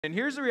And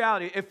here's the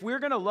reality. If we're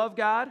going to love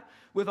God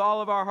with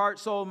all of our heart,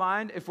 soul,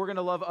 mind, if we're going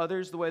to love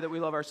others the way that we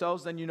love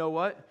ourselves, then you know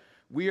what?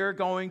 We are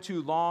going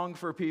to long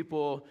for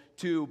people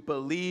to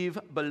believe,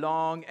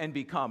 belong, and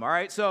become. All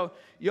right? So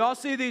you all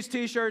see these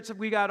T-shirts that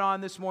we got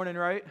on this morning,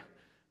 right?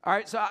 All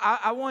right? So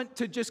I want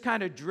to just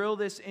kind of drill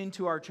this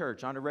into our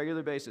church on a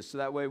regular basis so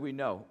that way we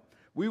know.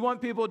 We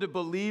want people to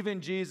believe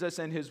in Jesus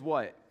and his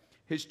what?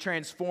 His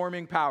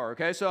transforming power,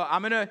 okay? So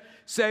I'm going to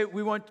say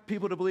we want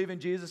people to believe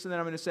in Jesus, and then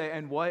I'm going to say,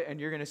 and what? And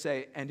you're going to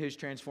say, and his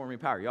transforming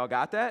power. Y'all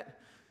got that?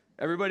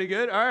 Everybody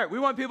good? All right. We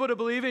want people to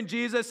believe in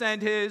Jesus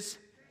and his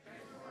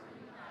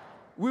transforming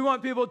power. We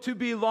want people to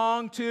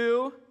belong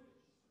to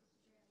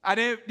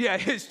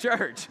his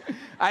church.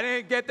 I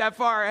didn't get that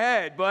far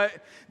ahead, but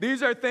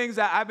these are things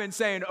that I've been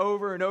saying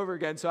over and over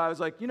again. So I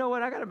was like, you know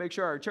what? I got to make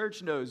sure our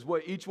church knows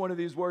what each one of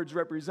these words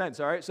represents,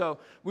 all right? So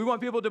we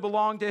want people to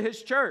belong to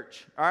his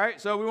church, all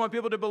right? So we want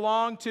people to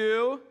belong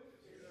to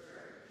his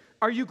church.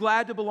 Are you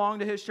glad to belong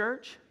to his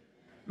church?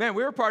 Man,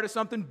 we're a part of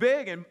something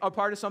big and a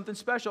part of something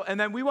special. And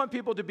then we want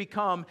people to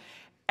become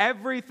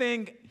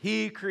everything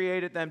he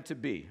created them to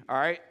be, all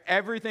right?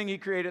 Everything he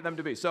created them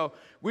to be. So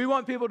we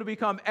want people to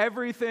become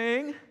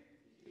everything.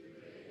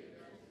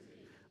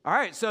 All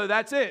right, so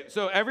that's it.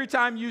 So every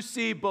time you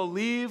see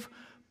believe,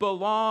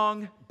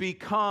 belong,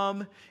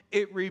 become,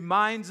 it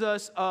reminds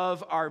us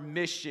of our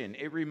mission.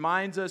 It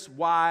reminds us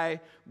why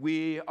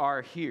we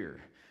are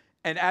here.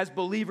 And as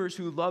believers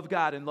who love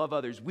God and love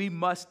others, we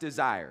must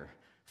desire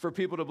for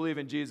people to believe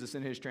in Jesus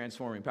and his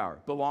transforming power,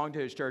 belong to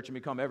his church, and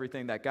become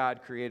everything that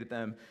God created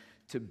them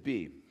to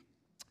be.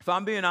 If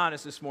I'm being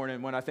honest this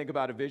morning, when I think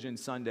about a Vision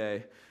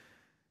Sunday,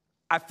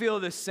 I feel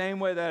the same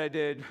way that I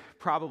did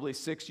probably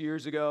 6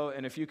 years ago,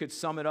 and if you could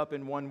sum it up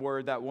in one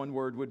word, that one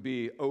word would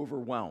be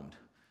overwhelmed.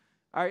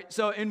 All right,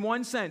 so in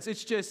one sense,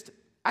 it's just,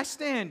 I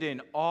stand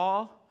in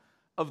awe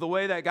of the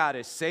way that God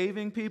is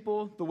saving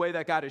people, the way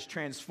that God is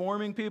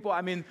transforming people.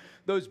 I mean,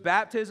 those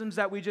baptisms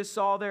that we just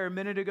saw there a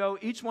minute ago,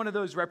 each one of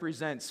those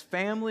represents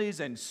families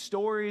and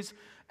stories.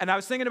 And I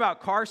was thinking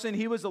about Carson.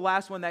 He was the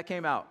last one that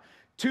came out.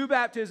 2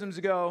 baptisms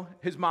ago,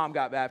 his mom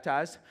got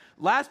baptized.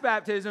 Last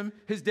baptism,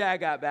 his dad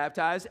got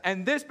baptized.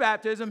 And this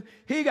baptism,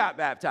 he got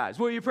baptized.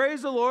 Will you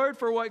praise the Lord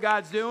for what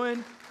God's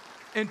doing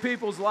in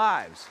people's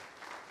lives?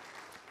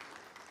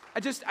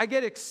 I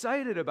get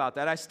excited about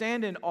that. I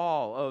stand in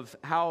awe of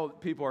how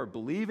people are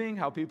believing,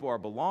 how people are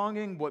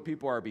belonging, what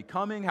people are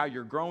becoming, how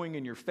you're growing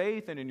in your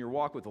faith and in your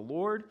walk with the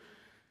Lord.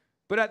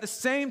 But at the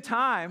same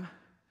time,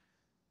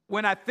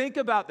 when I think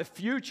about the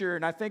future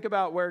and I think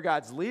about where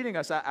God's leading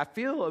us, I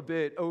feel a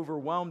bit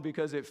overwhelmed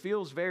because it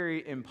feels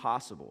very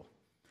impossible.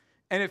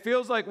 And it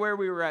feels like where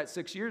we were at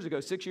 6 years ago.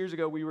 6 years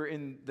ago, we were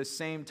in the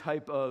same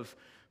type of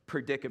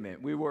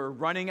predicament. We were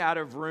running out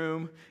of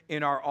room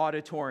in our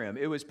auditorium.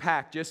 It was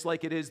packed just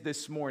like it is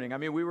this morning. I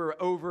mean, we were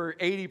over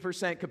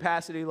 80%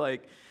 capacity,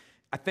 like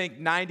I think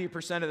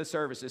 90% of the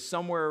services,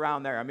 somewhere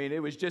around there. I mean,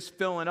 it was just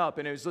filling up,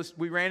 and it was just,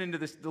 we ran into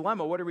this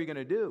dilemma. What are we going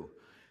to do?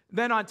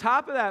 Then on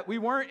top of that, we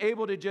weren't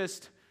able to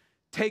just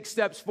take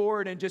steps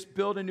forward and just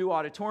build a new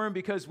auditorium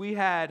because we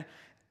had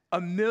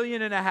 $1.5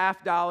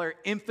 million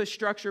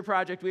infrastructure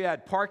project. We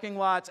had parking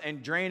lots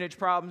and drainage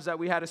problems that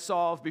we had to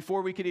solve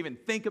before we could even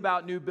think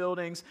about new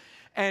buildings.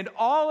 And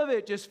all of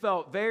it just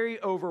felt very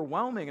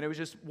overwhelming. And it was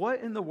just, what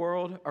in the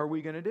world are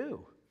we going to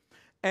do?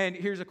 And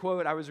here's a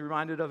quote. I was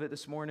reminded of it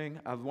this morning,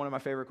 of one of my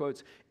favorite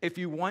quotes. If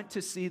you want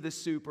to see the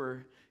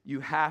super, you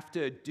have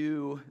to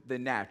do the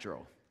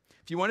natural.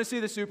 If you want to see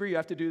the super, you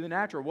have to do the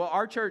natural. Well,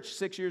 our church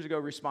 6 years ago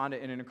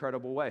responded in an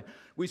incredible way.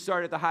 We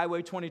started the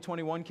Highway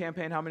 2021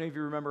 campaign. How many of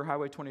you remember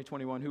Highway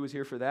 2021? Who was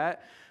here for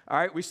that? All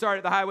right, we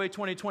started the Highway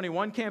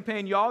 2021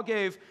 campaign. Y'all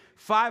gave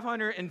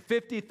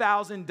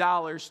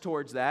 $550,000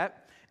 towards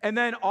that. And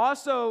then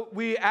also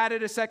we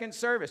added a second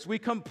service. We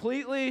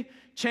completely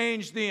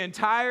changed the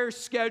entire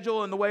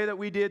schedule and the way that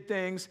we did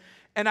things.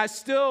 And I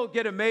still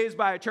get amazed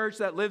by a church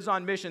that lives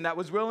on mission, that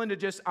was willing to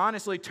just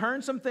honestly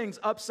turn some things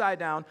upside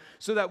down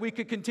so that we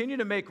could continue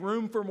to make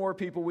room for more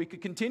people. We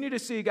could continue to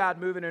see God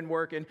moving and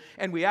working.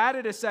 And we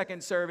added a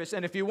second service.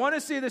 And if you want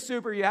to see the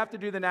super, you have to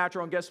do the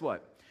natural. And guess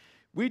what?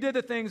 We did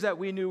the things that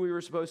we knew we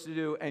were supposed to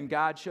do, and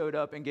God showed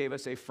up and gave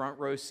us a front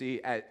row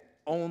seat at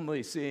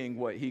only seeing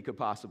what he could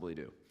possibly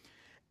do.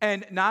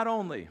 And not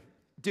only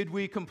did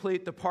we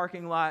complete the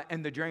parking lot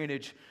and the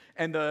drainage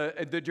and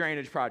the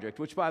drainage project,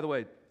 which, by the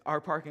way, our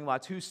parking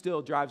lots, who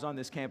still drives on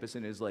this campus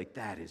and is like,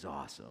 that is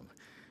awesome.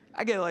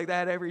 I get like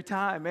that every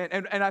time, man.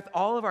 And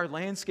all of our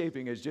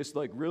landscaping has just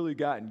like really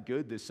gotten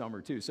good this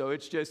summer too. So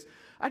it's just,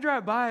 I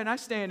drive by and I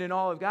stand in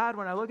awe of God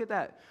when I look at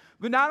that.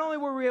 But not only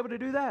were we able to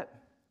do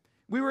that,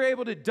 we were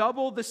able to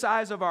double the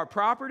size of our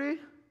property.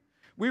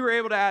 We were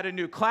able to add a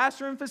new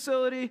classroom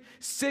facility,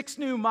 6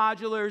 new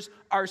modulars.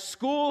 Our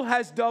school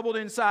has doubled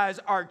in size.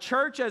 Our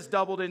church has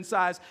doubled in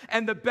size.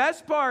 And the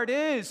best part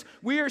is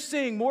we are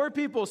seeing more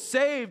people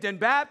saved and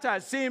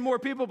baptized, seeing more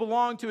people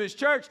belong to his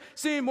church,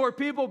 seeing more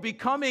people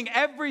becoming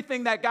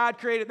everything that God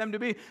created them to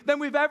be than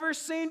we've ever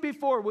seen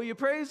before. Will you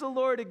praise the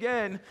Lord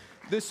again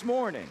this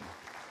morning?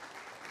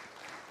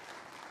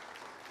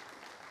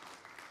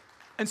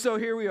 And so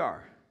here we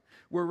are.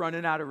 We're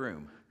running out of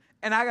room.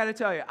 And I got to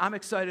tell you, I'm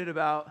excited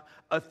about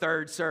a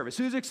third service.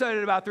 Who's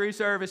excited about 3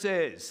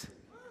 services?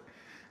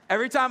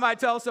 Every time I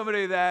tell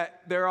somebody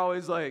that, they're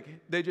always like,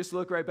 they just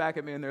look right back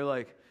at me and they're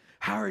like,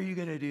 how are you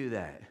going to do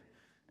that?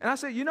 And I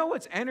say, you know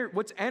what's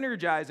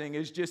energizing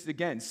is just,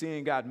 again,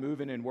 seeing God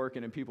moving and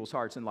working in people's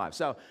hearts and lives.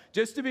 So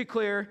just to be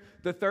clear,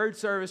 the third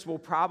service will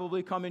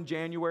probably come in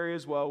January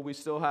as well. We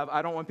still have,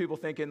 I don't want people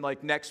thinking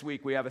like next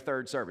week we have a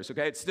third service,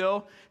 okay? It's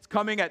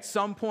coming at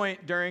some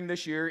point during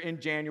this year. In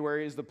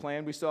January is the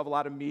plan. We still have a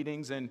lot of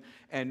meetings and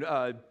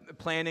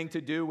planning to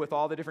do with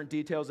all the different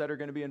details that are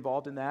going to be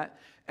involved in that.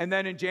 And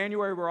then in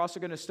January, we're also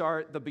going to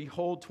start the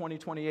Behold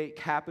 2028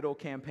 Capital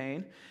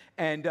campaign.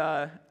 And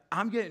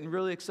I'm getting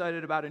really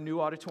excited about a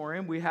new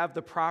auditorium. We have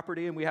the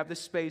property and we have the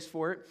space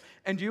for it.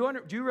 And do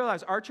you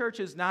realize our church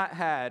has not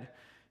had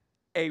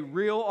a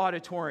real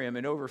auditorium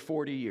in over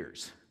 40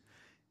 years?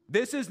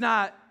 This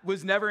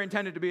was never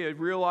intended to be a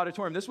real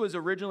auditorium. This was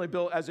originally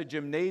built as a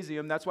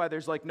gymnasium. That's why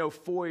there's like no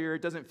foyer.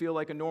 It doesn't feel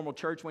like a normal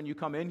church when you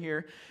come in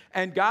here.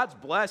 And God's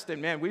blessed.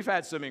 And man, we've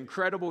had some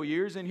incredible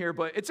years in here.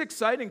 But it's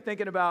exciting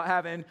thinking about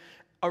having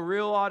a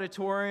real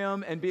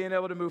auditorium and being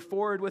able to move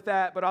forward with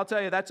that. But I'll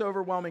tell you, that's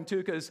overwhelming too,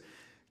 because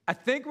I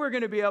think we're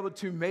going to be able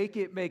to make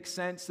it make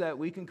sense that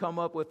we can come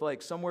up with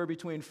like somewhere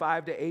between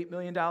 $5 to $8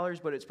 million,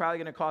 but it's probably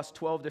going to cost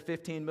 $12 to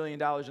 $15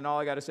 million. And all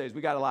I got to say is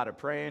we got a lot of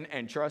praying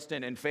and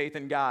trusting and faith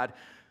in God.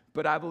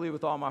 But I believe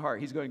with all my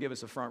heart, he's going to give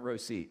us a front row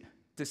seat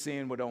to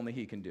seeing what only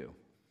he can do.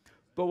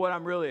 But what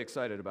I'm really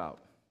excited about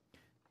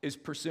is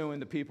pursuing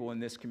the people in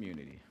this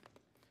community,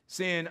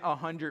 seeing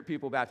 100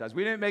 people baptized.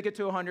 We didn't make it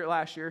to 100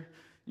 last year.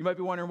 You might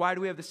be wondering, why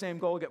do we have the same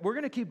goal again? We're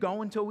going to keep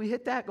going until we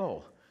hit that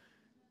goal.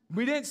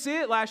 We didn't see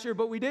it last year,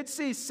 but we did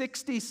see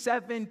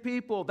 67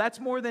 people. That's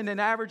more than an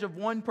average of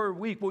 1 per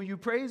week. Will you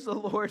praise the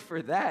Lord for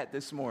that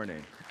this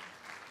morning?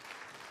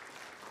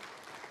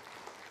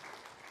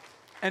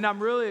 And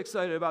I'm really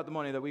excited about the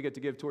money that we get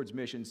to give towards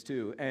missions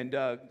too.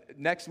 And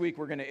next week,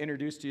 we're going to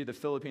introduce to you the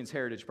Philippines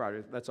Heritage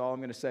Project. That's all I'm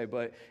going to say.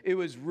 But it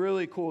was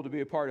really cool to be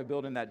a part of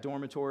building that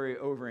dormitory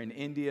over in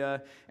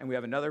India. And we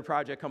have another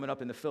project coming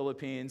up in the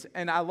Philippines.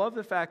 And I love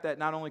the fact that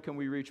not only can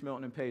we reach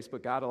Milton and Pace,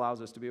 but God allows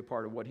us to be a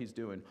part of what he's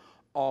doing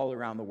all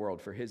around the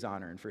world for his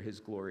honor and for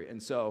his glory.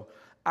 And so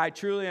I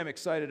truly am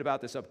excited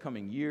about this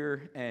upcoming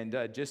year and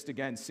just,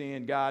 again,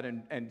 seeing God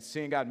and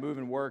seeing God move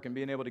and work and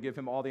being able to give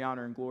him all the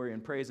honor and glory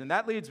and praise. And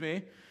that leads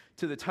me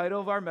to the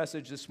title of our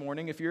message this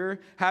morning. If you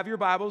have your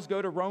Bibles,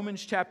 go to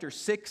Romans chapter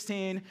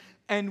 16.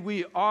 And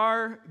we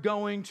are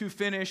going to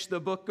finish the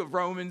book of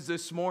Romans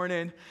this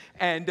morning.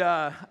 And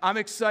I'm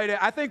excited.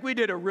 I think we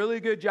did a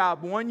really good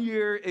job, 1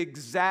 year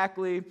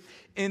exactly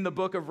in the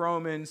book of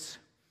Romans.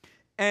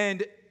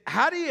 And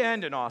how do you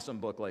end an awesome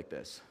book like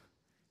this?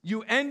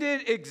 You end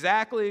it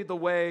exactly the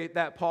way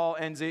that Paul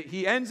ends it.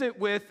 He ends it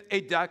with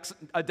a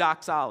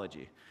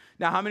doxology.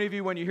 Now, how many of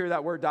you, when you hear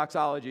that word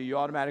doxology, you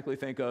automatically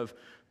think of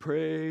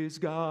praise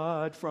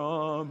God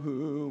from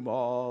whom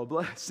all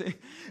blessing?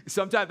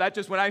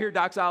 Sometimes when I hear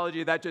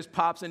doxology, that just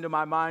pops into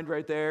my mind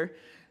right there.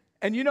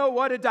 And you know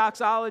what a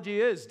doxology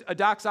is? A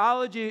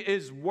doxology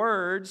is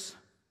words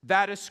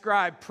that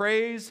ascribe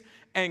praise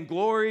and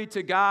glory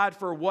to God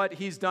for what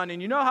he's done.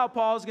 And you know how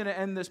Paul's going to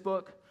end this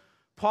book?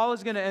 Paul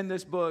is going to end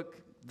this book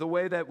the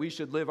way that we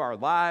should live our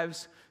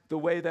lives, the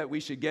way that we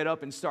should get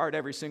up and start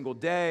every single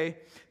day,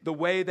 the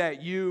way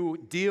that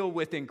you deal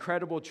with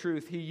incredible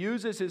truth. He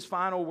uses his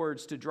final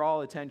words to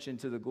draw attention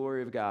to the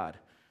glory of God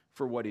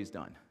for what he's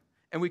done.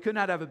 And we could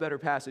not have a better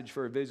passage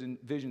for a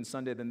Vision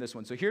Sunday than this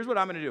one. So here's what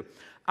I'm going to do.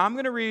 I'm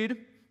going to read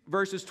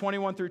verses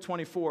 21 through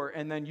 24,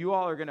 and then you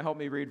all are going to help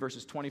me read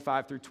verses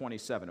 25 through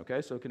 27,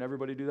 okay? So can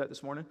everybody do that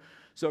this morning?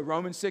 So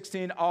Romans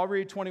 16, I'll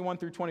read 21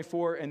 through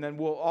 24, and then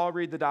we'll all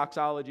read the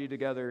doxology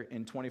together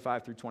in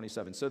 25 through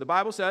 27. So the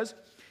Bible says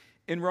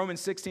in Romans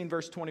 16,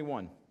 verse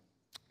 21,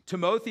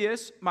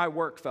 Timotheus, my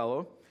work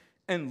fellow,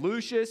 and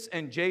Lucius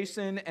and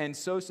Jason and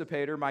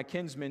Sosipater, my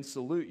kinsmen,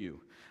 salute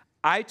you.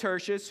 I,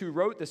 Tertius, who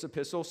wrote this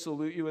epistle,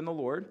 salute you in the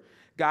Lord.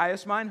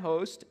 Gaius, mine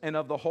host, and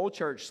of the whole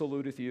church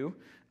saluteth you.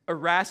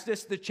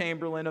 Erastus, the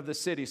chamberlain of the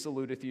city,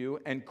 saluteth you,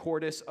 and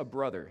Quartus, a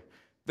brother.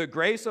 The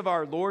grace of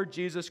our Lord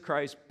Jesus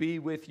Christ be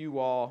with you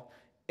all.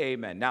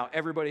 Amen. Now,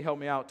 everybody help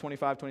me out,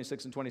 25,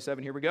 26, and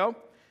 27. Here we go.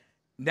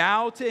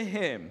 Now to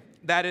him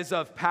that is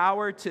of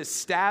power to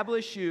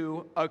establish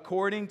you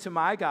according to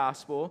my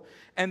gospel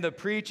and the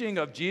preaching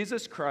of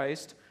Jesus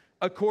Christ,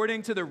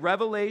 according to the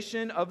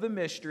revelation of the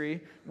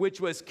mystery,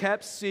 which was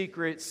kept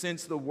secret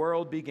since the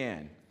world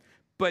began,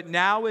 but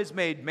now is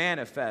made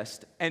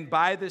manifest, and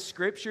by the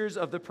scriptures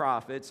of the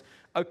prophets,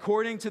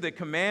 according to the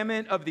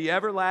commandment of the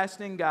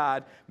everlasting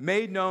God,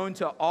 made known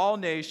to all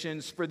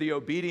nations for the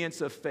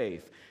obedience of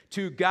faith.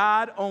 To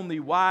God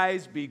only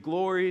wise be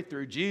glory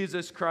through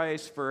Jesus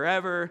Christ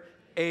forever.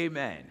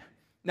 Amen.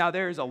 Now,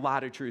 there is a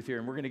lot of truth here,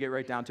 and we're going to get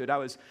right down to it.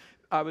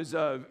 I was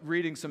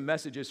reading some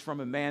messages from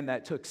a man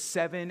that took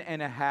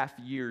 7.5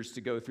 years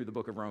to go through the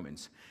book of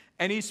Romans.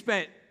 And he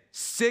spent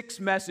 6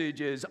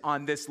 messages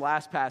on this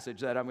last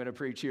passage that I'm going to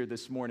preach here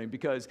this morning,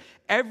 because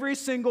every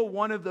single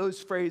one of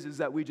those phrases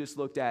that we just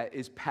looked at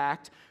is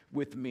packed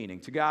with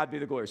meaning. To God be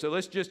the glory. So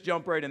let's just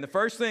jump right in. The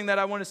first thing that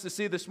I want us to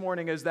see this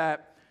morning is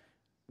that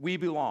we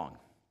belong.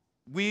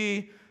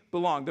 We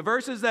belong. The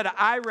verses that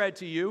I read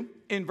to you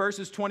in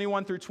verses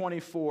 21 through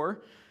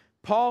 24,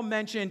 Paul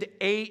mentioned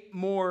 8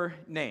 more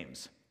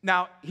names.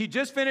 Now, he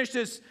just finished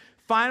his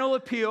final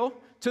appeal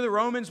to the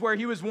Romans, where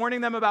he was warning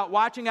them about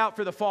watching out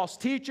for the false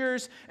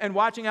teachers and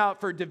watching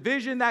out for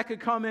division that could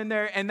come in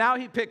there. And now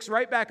he picks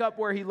right back up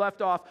where he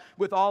left off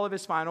with all of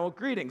his final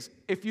greetings.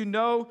 If you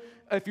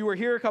were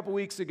here a couple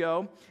weeks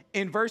ago,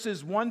 in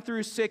verses 1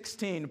 through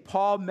 16,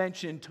 Paul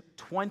mentioned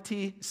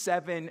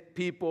 27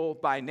 people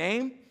by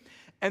name.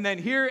 And then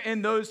here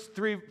in those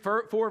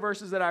 4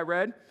 verses that I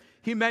read,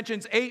 he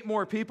mentions 8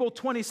 more people.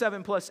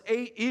 27 plus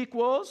 8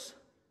 equals...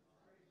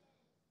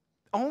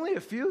 Only a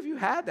few of you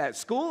had that.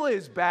 School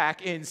is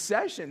back in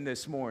session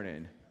this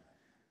morning.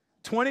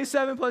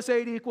 27 plus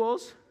 8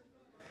 equals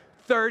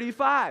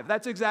 35.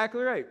 That's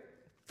exactly right.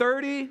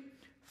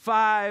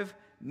 35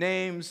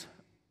 names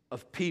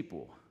of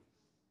people.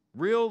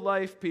 Real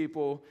life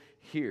people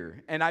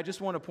here. And I just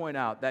want to point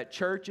out that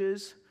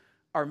churches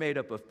are made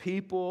up of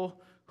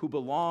people who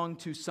belong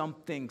to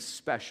something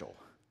special.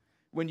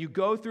 When you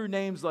go through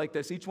names like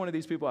this, each one of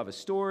these people have a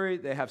story.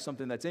 They have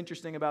something that's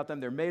interesting about them.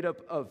 They're made up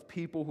of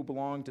people who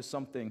belong to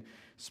something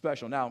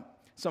special. Now,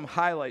 some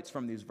highlights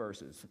from these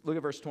verses. Look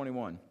at verse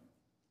 21.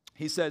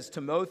 He says,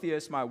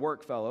 Timotheus, my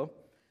work fellow,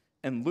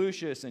 and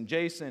Lucius and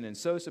Jason and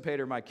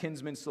Sosipater, my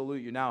kinsmen,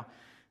 salute you. Now,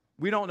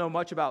 we don't know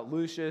much about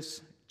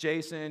Lucius,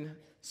 Jason,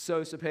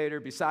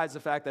 Sosipater, besides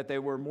the fact that they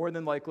were more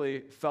than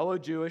likely fellow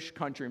Jewish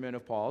countrymen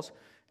of Paul's,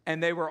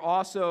 and they were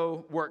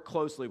also worked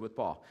closely with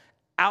Paul.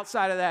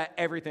 Outside of that,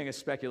 everything is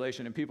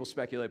speculation, and people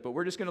speculate, but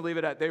we're just going to leave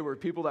it at they were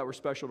people that were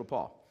special to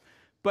Paul.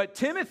 But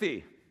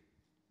Timothy,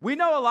 we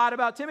know a lot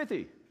about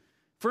Timothy.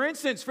 For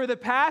instance, for the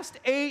past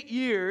 8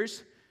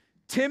 years,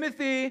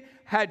 Timothy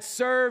had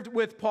served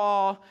with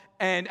Paul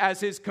and as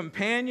his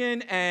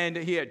companion, and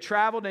he had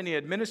traveled and he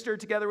had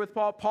ministered together with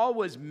Paul. Paul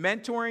was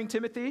mentoring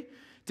Timothy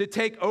to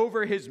take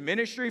over his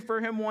ministry for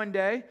him one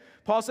day.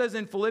 Paul says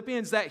in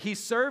Philippians that he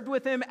served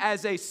with him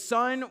as a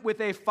son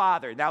with a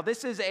father. Now,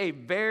 this is a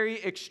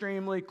very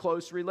extremely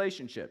close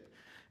relationship.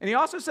 And he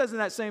also says in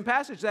that same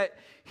passage that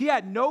he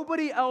had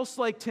nobody else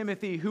like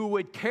Timothy who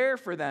would care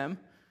for them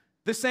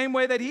the same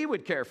way that he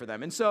would care for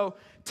them. And so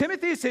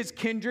Timothy is his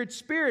kindred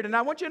spirit. And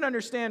I want you to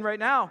understand right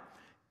now,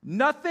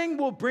 nothing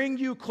will bring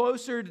you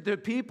closer to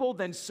people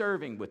than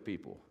serving with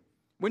people.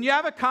 When you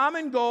have a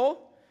common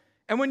goal,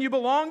 and when you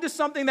belong to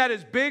something that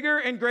is bigger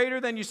and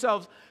greater than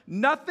yourselves,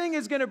 nothing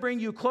is going to bring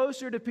you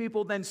closer to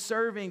people than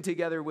serving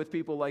together with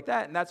people like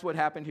that. And that's what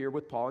happened here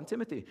with Paul and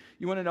Timothy.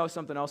 You want to know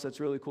something else that's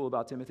really cool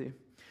about Timothy?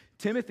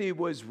 Timothy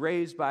was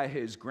raised by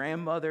his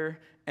grandmother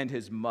and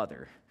his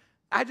mother.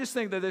 I just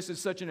think that this is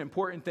such an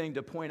important thing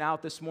to point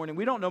out this morning.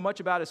 We don't know much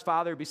about his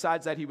father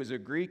besides that he was a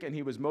Greek and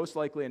he was most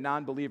likely a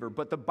non-believer.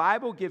 But the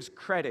Bible gives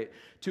credit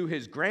to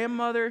his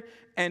grandmother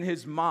and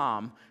his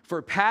mom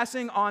for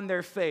passing on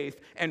their faith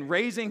and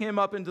raising him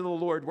up into the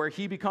Lord where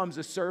he becomes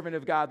a servant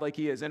of God like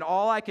he is. And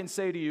all I can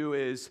say to you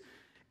is,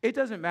 it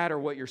doesn't matter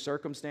what your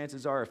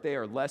circumstances are if they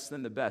are less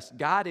than the best.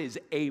 God is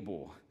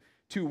able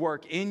to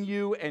work in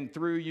you and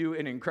through you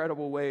in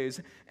incredible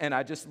ways. And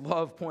I just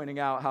love pointing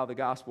out how the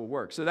gospel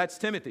works. So that's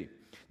Timothy.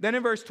 Then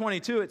in verse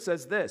 22, it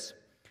says this,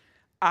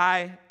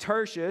 I,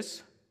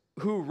 Tertius,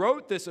 who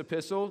wrote this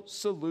epistle,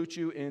 salute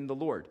you in the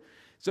Lord.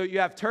 So you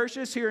have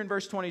Tertius here in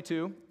verse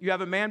 22. You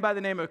have a man by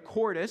the name of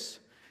Quartus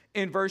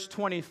in verse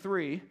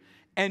 23.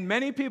 And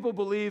many people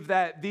believe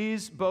that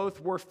these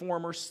both were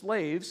former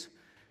slaves.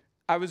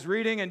 I was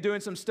reading and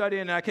doing some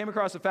studying, and I came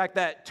across the fact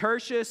that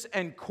Tertius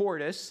and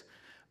Quartus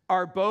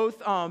are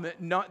both,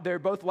 they're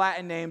both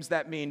Latin names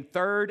that mean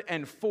third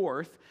and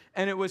fourth.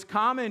 And it was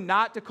common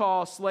not to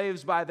call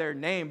slaves by their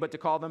name, but to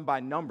call them by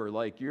number,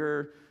 like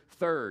you're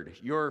third,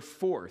 you're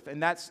fourth.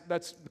 And that's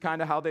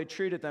kind of how they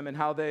treated them and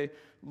how they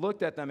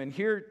looked at them. And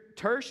here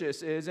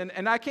Tertius is,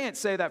 and I can't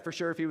say that for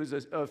sure if he was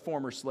a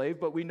former slave,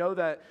 but we know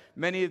that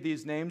many of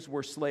these names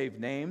were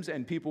slave names,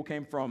 and people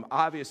came from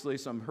obviously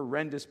some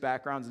horrendous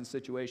backgrounds and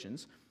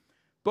situations.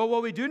 But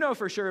what we do know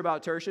for sure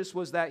about Tertius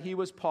was that he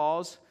was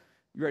Paul's,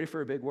 you ready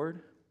for a big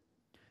word?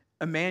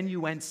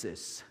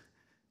 Amanuensis.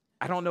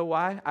 I don't know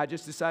why. I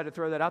just decided to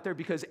throw that out there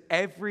because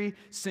every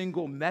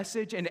single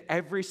message and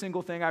every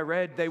single thing I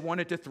read, they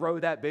wanted to throw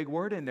that big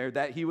word in there,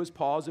 that he was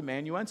Paul's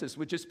amanuensis,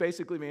 which just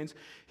basically means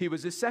he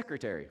was his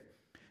secretary.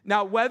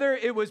 Now, whether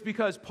it was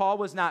because Paul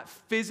was not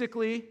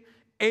physically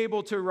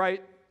able to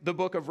write the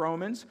book of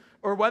Romans,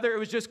 or whether it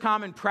was just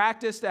common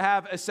practice to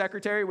have a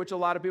secretary, which a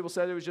lot of people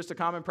said it was just a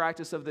common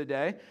practice of the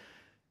day,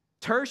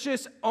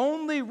 Tertius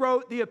only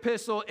wrote the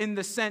epistle in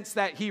the sense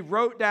that he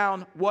wrote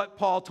down what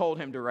Paul told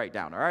him to write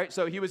down, all right?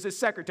 So he was his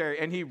secretary,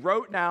 and he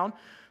wrote down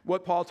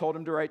what Paul told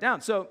him to write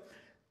down. So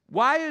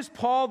why is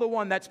Paul the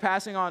one that's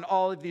passing on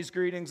all of these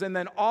greetings? And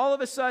then all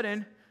of a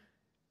sudden,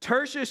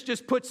 Tertius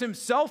just puts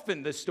himself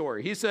in this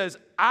story. He says,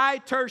 I,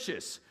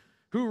 Tertius,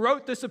 who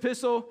wrote this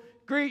epistle,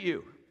 greet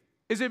you.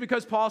 Is it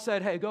because Paul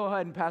said, hey, go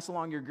ahead and pass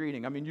along your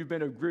greeting? I mean, you've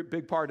been a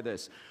big part of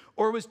this.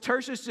 Or was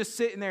Tertius just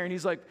sitting there and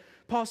he's like,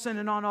 Paul's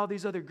sending on all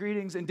these other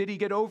greetings, and did he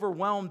get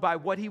overwhelmed by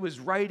what he was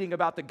writing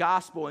about the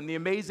gospel and the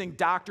amazing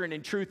doctrine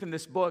and truth in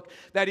this book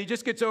that he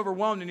just gets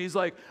overwhelmed and he's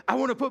like, I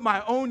want to put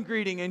my own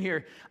greeting in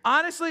here?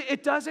 Honestly,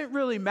 it doesn't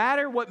really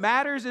matter. What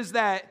matters is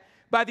that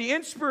by the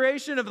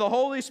inspiration of the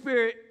Holy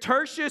Spirit,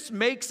 Tertius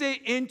makes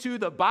it into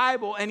the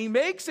Bible, and he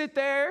makes it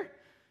there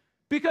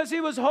because he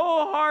was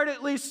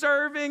wholeheartedly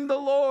serving the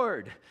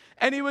Lord,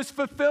 and he was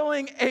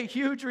fulfilling a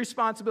huge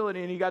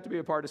responsibility, and he got to be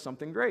a part of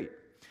something great.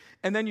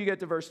 And then you get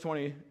to verse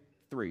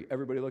 23.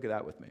 Everybody look at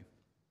that with me.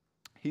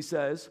 He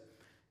says,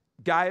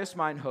 Gaius,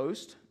 mine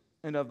host,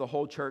 and of the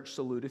whole church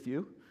saluteth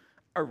you.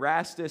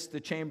 Erastus,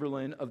 the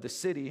chamberlain of the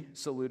city,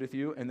 saluteth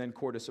you. And then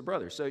Quartus, a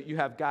brother. So you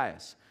have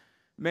Gaius.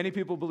 Many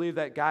people believe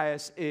that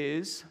Gaius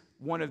is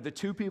one of the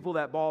two people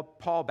that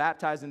Paul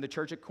baptized in the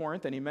church at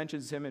Corinth, and he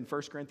mentions him in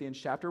 1 Corinthians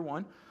chapter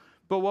 1.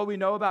 But what we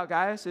know about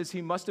Gaius is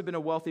he must have been a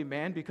wealthy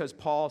man because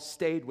Paul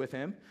stayed with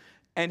him,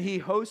 and he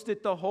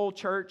hosted the whole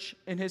church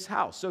in his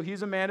house. So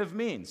he's a man of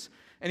means.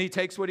 And he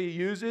takes what he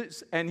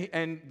uses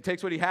and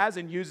takes what he has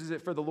and uses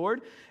it for the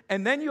Lord.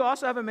 And then you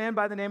also have a man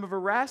by the name of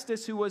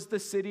Erastus who was the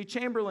city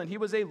chamberlain. He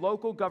was a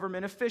local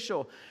government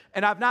official.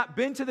 And I've not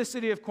been to the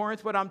city of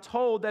Corinth, but I'm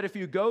told that if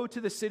you go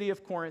to the city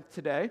of Corinth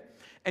today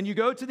and you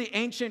go to the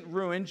ancient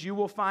ruins, you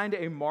will find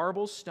a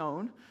marble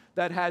stone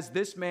that has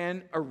this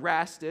man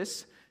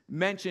Erastus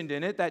mentioned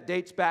in it that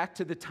dates back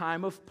to the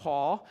time of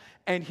Paul.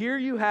 And here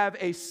you have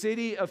a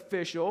city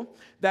official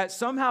that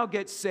somehow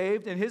gets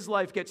saved and his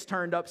life gets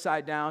turned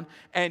upside down,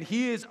 and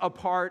he is a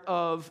part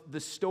of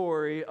the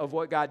story of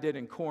what God did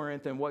in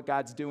Corinth and what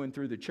God's doing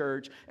through the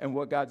church and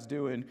what God's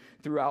doing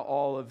throughout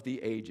all of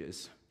the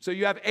ages. So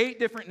you have 8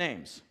 different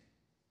names,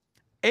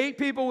 8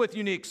 people with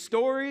unique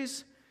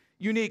stories,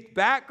 unique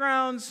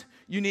backgrounds,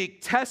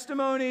 unique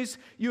testimonies.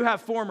 You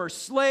have former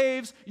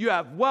slaves, you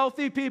have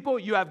wealthy people,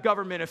 you have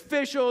government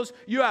officials,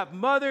 you have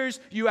mothers,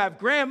 you have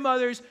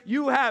grandmothers,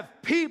 you have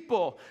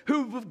people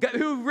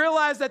who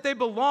realized that they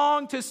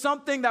belonged to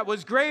something that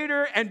was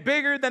greater and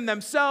bigger than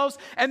themselves,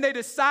 and they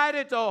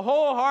decided to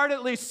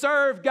wholeheartedly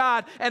serve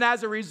God. And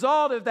as a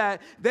result of that,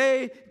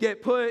 they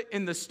get put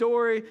in the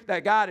story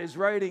that God is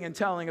writing and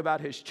telling about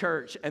his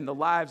church and the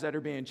lives that are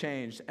being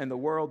changed and the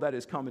world that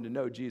is coming to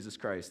know Jesus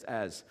Christ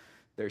as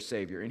their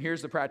Savior. And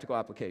here's the practical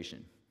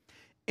application.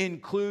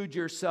 Include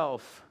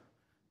yourself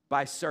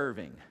by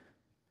serving.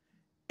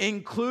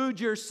 Include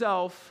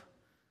yourself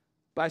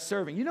by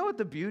serving. You know what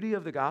the beauty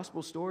of the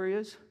gospel story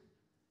is?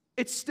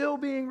 It's still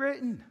being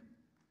written.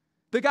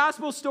 The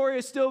gospel story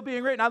is still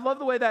being written. I love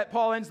the way that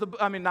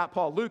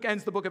Luke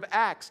ends the book of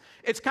Acts.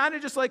 It's kind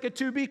of just like a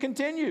to be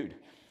continued.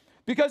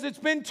 Because it's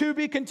been to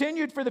be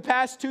continued for the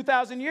past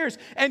 2,000 years.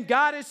 And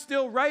God is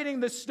still writing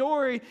the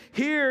story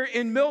here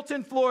in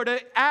Milton, Florida,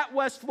 at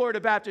West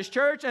Florida Baptist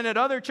Church and at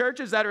other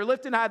churches that are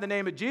lifting high the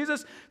name of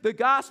Jesus. The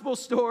gospel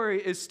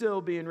story is still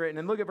being written.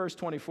 And look at verse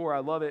 24. I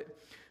love it.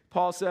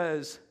 Paul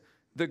says,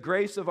 the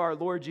grace of our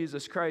Lord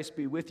Jesus Christ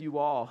be with you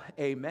all.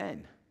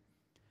 Amen.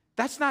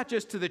 That's not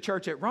just to the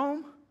church at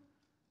Rome.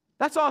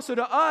 That's also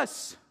to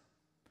us.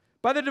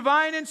 By the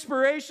divine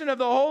inspiration of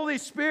the Holy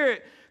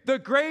Spirit, the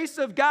grace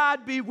of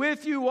God be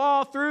with you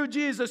all through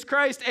Jesus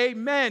Christ.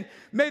 Amen.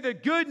 May the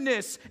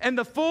goodness and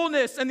the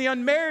fullness and the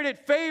unmerited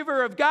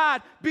favor of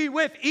God be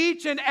with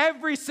each and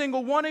every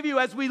single one of you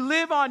as we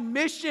live on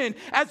mission,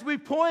 as we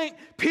point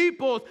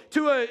people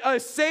to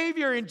a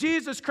Savior in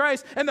Jesus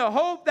Christ and the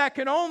hope that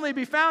can only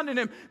be found in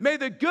him. May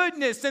the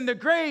goodness and the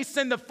grace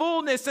and the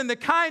fullness and the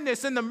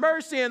kindness and the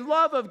mercy and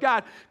love of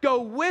God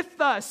go with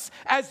us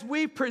as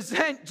we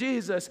present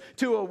Jesus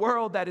to a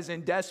world that is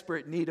in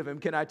desperate need of him.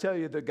 Can I tell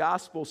you, the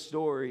gospel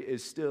story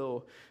is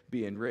still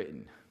being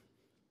written.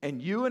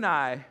 And you and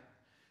I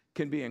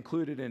can be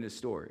included in his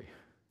story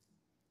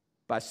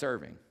by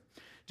serving.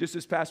 Just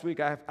this past week,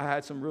 I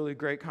had some really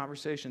great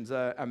conversations.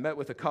 I met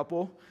with a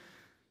couple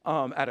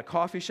at a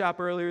coffee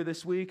shop earlier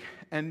this week,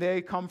 and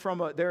they come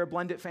from they're a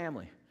blended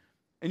family.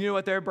 And you know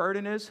what their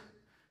burden is?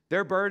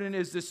 Their burden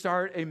is to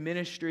start a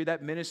ministry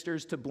that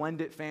ministers to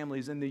blended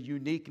families and the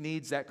unique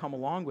needs that come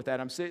along with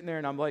that. I'm sitting there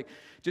and I'm like,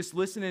 just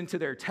listening to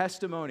their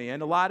testimony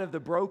and a lot of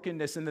the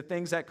brokenness and the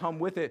things that come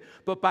with it.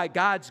 But by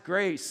God's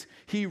grace,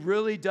 he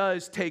really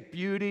does take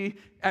beauty.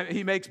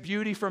 He makes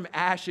beauty from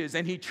ashes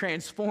and he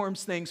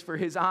transforms things for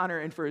his honor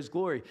and for his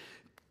glory.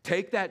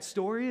 Take that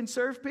story and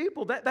serve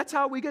people. That's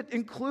how we get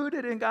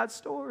included in God's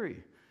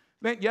story.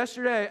 Man,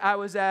 yesterday I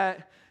was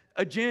at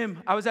a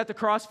gym. I was at the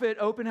CrossFit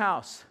open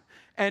house.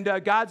 And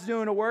God's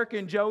doing a work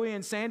in Joey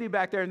and Sandy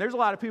back there. And there's a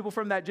lot of people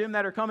from that gym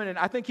that are coming. And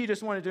I think he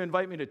just wanted to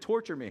invite me to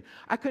torture me.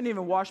 I couldn't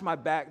even wash my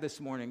back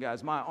this morning,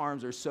 guys. My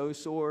arms are so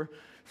sore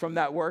from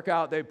that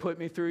workout they put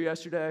me through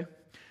yesterday.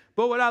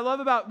 But what I love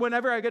about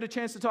whenever I get a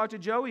chance to talk to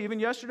Joey, even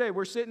yesterday,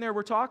 we're sitting there,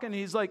 we're talking, and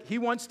he's like, he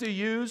wants to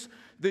use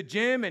the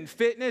gym and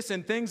fitness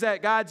and things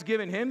that God's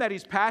given him that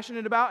he's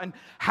passionate about. And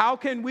how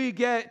can we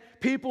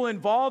get people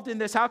involved in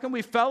this? How can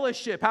we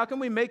fellowship? How can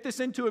we make this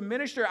into a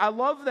ministry? I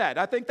love that.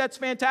 I think that's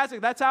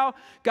fantastic. That's how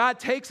God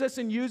takes us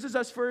and uses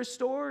us for his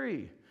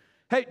story.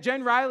 Hey,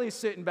 Jen Riley's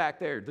sitting back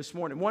there this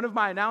morning. One of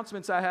my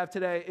announcements I have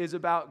today is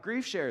about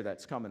Grief Share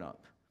that's coming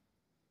up.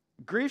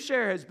 Grief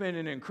Share has been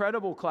an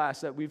incredible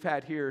class that we've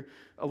had here.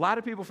 A lot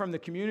of people from the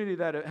community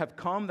that have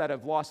come that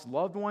have lost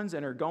loved ones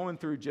and are going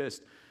through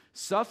just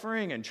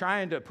suffering and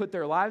trying to put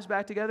their lives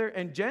back together.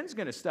 And Jen's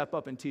going to step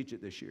up and teach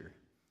it this year.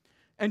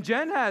 And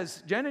Jen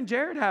and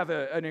Jared have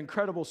an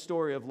incredible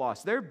story of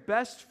loss. Their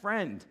best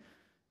friend,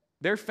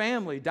 their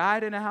family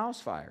died in a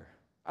house fire.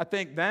 I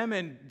think them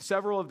and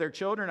several of their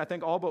children, I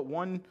think all but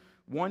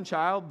one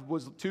child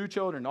was two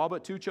children. All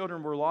but two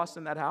children were lost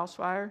in that house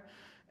fire.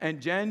 And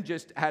Jen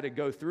just had to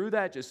go through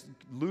that, just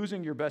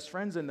losing your best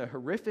friends and the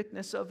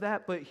horrificness of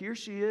that. But here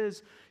she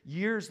is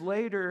years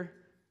later,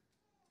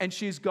 and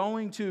she's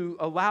going to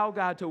allow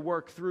God to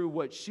work through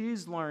what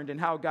she's learned and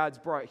how God's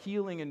brought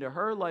healing into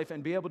her life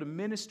and be able to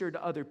minister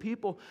to other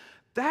people.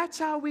 That's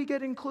how we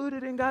get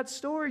included in God's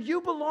story.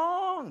 You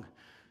belong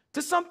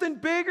to something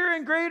bigger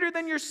and greater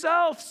than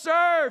yourself.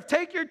 Serve.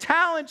 Take your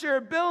talents, your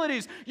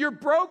abilities, your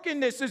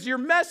brokennesses, your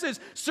messes.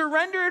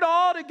 Surrender it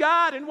all to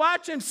God and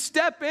watch him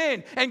step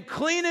in and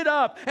clean it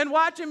up and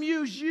watch him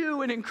use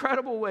you in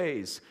incredible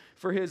ways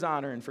for his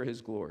honor and for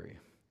his glory.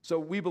 So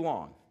we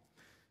belong.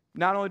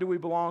 Not only do we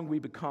belong, we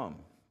become.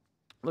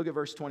 Look at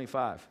verse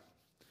 25.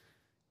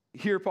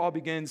 Here Paul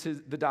begins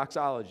the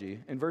doxology.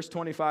 In verse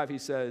 25 he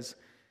says,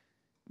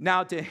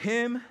 "Now to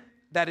him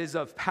that is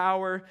of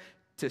power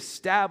to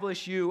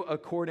establish you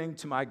according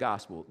to my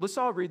gospel." Let's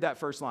all read that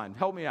first line.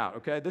 Help me out,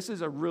 okay? This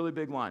is a really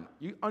big line.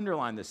 You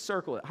underline this,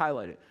 circle it,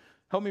 highlight it.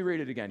 Help me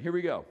read it again. Here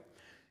we go.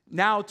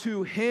 "Now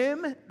to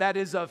him that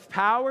is of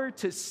power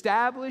to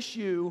establish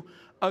you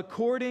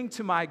according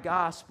to my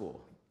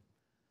gospel."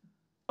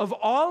 Of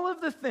all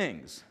of the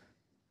things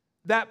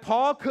that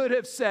Paul could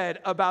have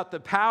said about the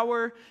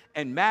power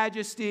and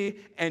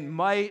majesty and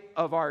might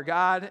of our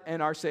God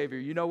and our Savior,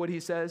 you know what he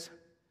says?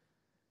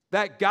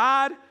 That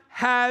God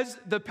has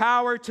the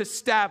power to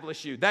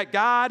establish you, that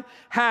God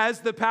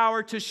has the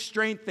power to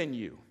strengthen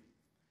you.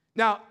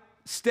 Now,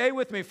 stay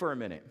with me for a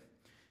minute.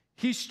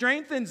 He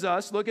strengthens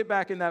us, look at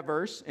back in that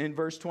verse, in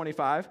verse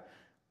 25,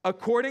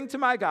 according to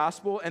my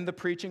gospel and the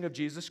preaching of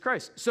Jesus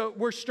Christ. So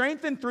we're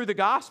strengthened through the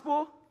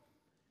gospel,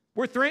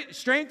 we're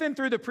strengthened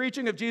through the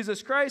preaching of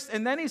Jesus Christ,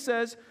 and then he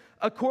says,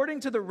 according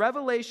to the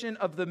revelation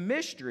of the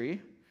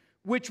mystery,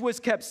 which was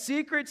kept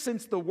secret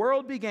since the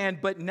world began,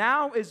 but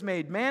now is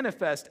made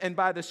manifest, and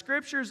by the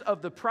scriptures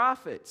of the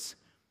prophets.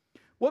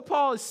 What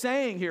Paul is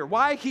saying here,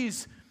 why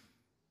he's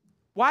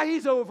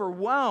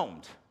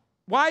overwhelmed,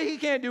 why he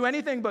can't do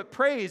anything but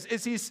praise,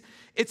 is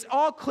it's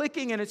all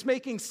clicking and it's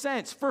making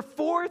sense. For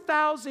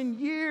 4,000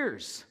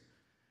 years,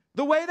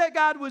 the way that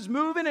God was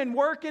moving and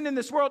working in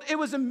this world, it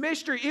was a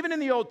mystery. Even in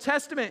the Old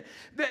Testament,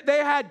 they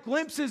had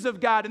glimpses of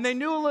God, and they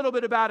knew a little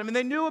bit about him, and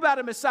they knew about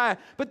a Messiah,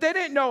 but they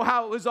didn't know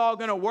how it was all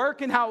going to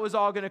work and how it was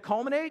all going to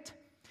culminate.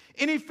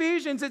 In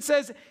Ephesians, it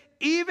says,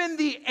 even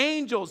the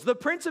angels, the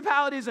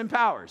principalities and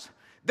powers,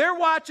 they're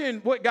watching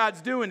what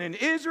God's doing in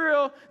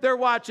Israel. They're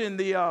watching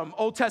the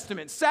Old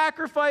Testament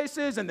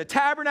sacrifices and the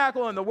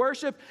tabernacle and the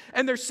worship,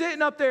 and they're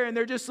sitting up there, and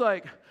they're just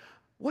like,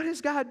 what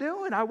is God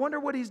doing? I wonder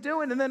what he's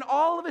doing. And then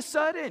all of a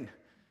sudden,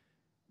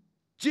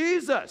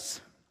 Jesus,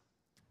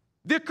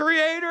 the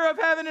creator of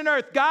heaven and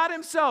earth, God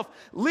himself,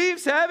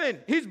 leaves heaven.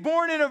 He's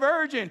born in a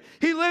virgin.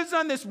 He lives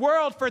on this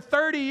world for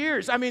 30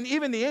 years. I mean,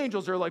 even the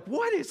angels are like,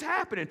 what is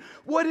happening?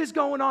 What is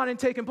going on and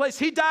taking place?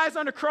 He dies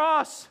on a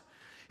cross.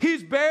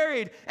 He's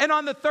buried. And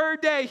on the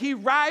third day, he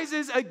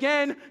rises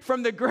again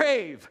from the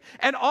grave.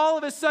 And all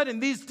of a sudden,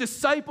 these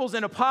disciples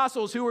and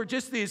apostles who were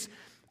just these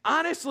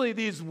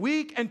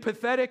weak and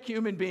pathetic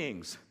human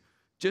beings,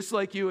 just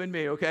like you and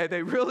me, okay?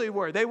 They really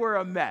were. They were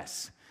a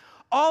mess.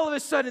 All of a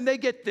sudden, they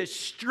get this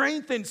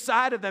strength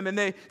inside of them, and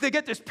they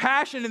get this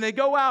passion, and they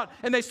go out,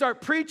 and they start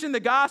preaching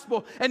the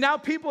gospel, and now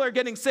people are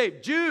getting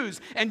saved,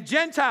 Jews and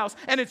Gentiles,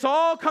 and it's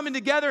all coming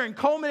together and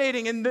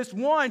culminating in this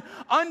one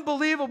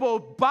unbelievable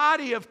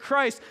body of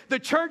Christ. The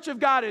church of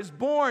God is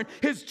born.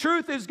 His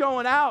truth is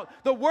going out.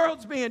 The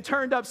world's being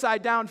turned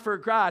upside down for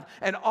God,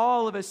 and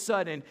all of a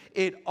sudden,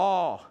 it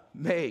all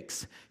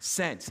makes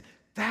sense.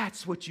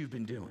 That's what you've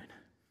been doing.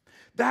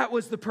 That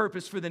was the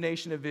purpose for the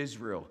nation of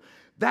Israel.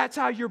 That's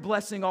how you're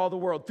blessing all the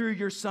world, through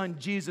your son,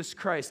 Jesus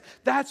Christ.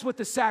 That's what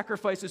the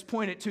sacrifices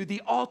pointed to,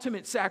 the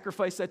ultimate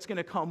sacrifice that's going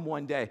to come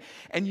one day.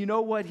 And you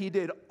know what? He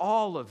did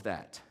all of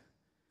that,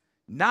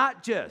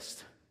 not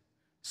just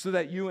so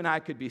that you and I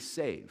could be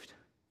saved,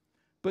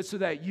 but so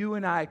that you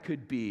and I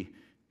could be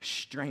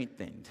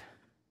strengthened.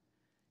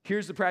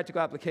 Here's the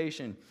practical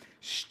application.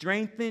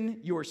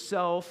 Strengthen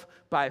yourself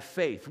by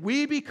faith.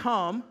 We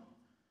become,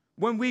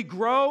 when we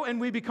grow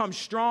and we become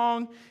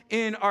strong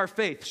in our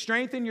faith,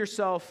 strengthen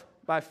yourself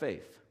by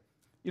faith.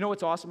 You know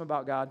what's awesome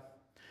about God?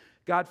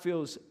 God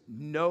feels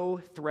no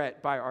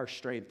threat by our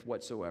strength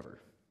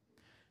whatsoever.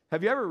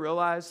 Have you ever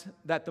realized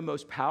that the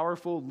most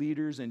powerful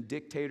leaders and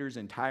dictators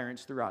and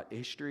tyrants throughout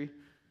history,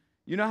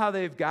 you know how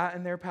they've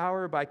gotten their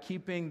power? By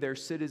keeping their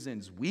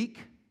citizens weak,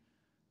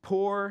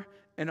 poor,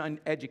 and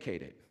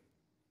uneducated.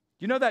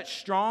 You know that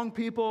strong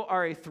people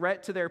are a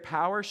threat to their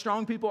power?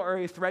 Strong people are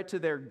a threat to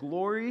their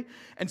glory.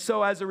 And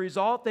so as a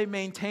result, they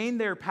maintain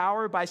their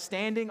power by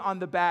standing on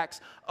the backs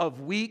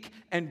of weak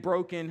and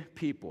broken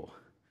people.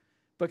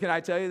 But can I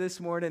tell you this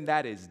morning,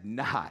 that is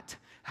not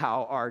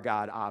how our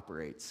God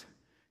operates.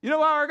 You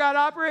know how our God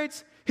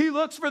operates? He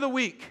looks for the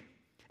weak.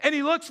 And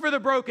he looks for the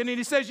broken, and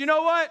he says, you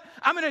know what?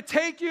 I'm going to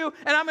take you,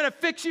 and I'm going to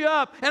fix you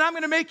up, and I'm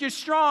going to make you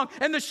strong.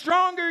 And the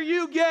stronger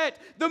you get,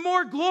 the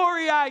more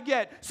glory I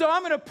get. So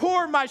I'm going to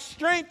pour my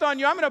strength on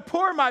you. I'm going to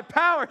pour my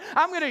power.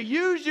 I'm going to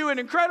use you in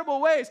incredible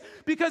ways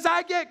because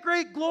I get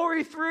great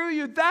glory through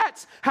you.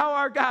 That's how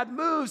our God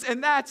moves,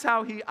 and that's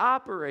how he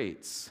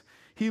operates.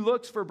 He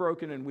looks for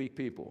broken and weak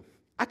people.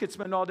 I could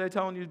spend all day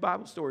telling you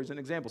Bible stories and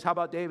examples. How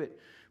about David?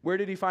 Where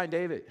did he find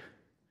David?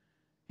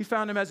 He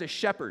found him as a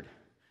shepherd.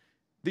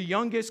 The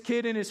youngest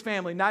kid in his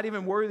family, not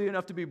even worthy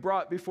enough to be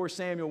brought before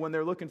Samuel when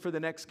they're looking for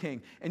the next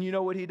king. And you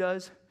know what he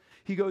does?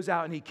 He goes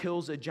out and he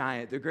kills a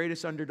giant, the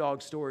greatest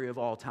underdog story of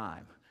all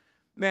time.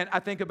 Man, I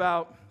think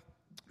about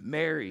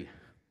Mary.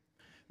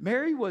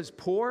 Mary was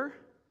poor.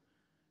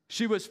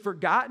 She was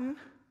forgotten.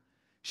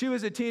 She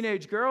was a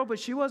teenage girl, but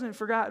she wasn't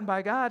forgotten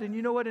by God. And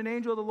you know what? An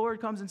angel of the Lord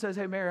comes and says,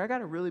 hey, Mary, I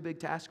got a really big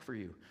task for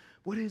you.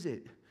 What is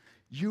it?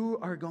 You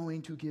are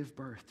going to give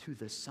birth to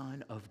the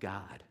Son of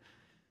God.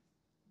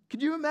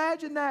 Could you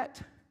imagine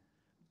that?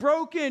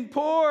 Broken,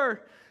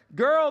 poor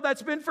girl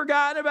that's been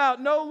forgotten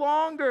about, no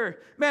longer.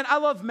 Man, I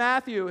love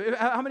Matthew.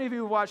 How many of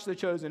you have watched The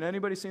Chosen?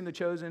 Anybody seen The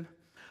Chosen?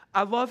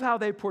 I love how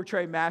they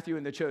portray Matthew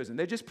in The Chosen.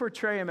 They just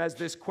portray him as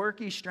this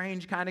quirky,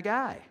 strange kind of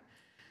guy.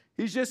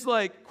 He's just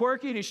like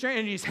quirky and he's strange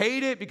and he's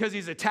hated because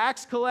he's a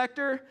tax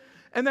collector.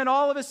 And then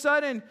all of a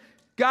sudden,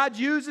 God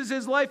uses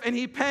his life and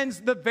he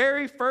pens the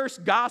very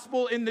first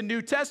gospel in the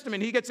New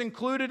Testament. He gets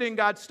included in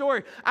God's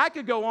story. I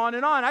could go on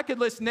and on. I could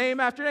list name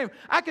after name.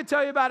 I could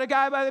tell you about a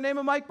guy by the name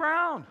of Mike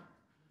Brown.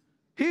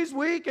 He's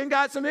weak and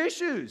got some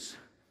issues.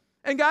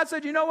 And God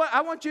said, you know what?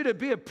 I want you to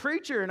be a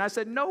preacher. And I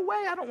said, no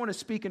way. I don't want to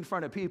speak in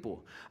front of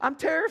people. I'm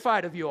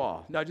terrified of you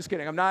all. No, just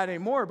kidding. I'm not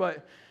anymore.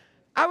 But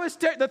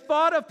the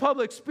thought of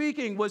public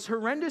speaking was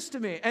horrendous to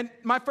me. And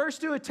my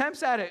first 2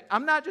 attempts at it,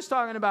 I'm not just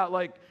talking about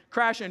like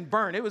crash and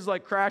burn. It was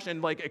like crash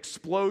and like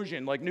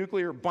explosion, like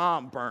nuclear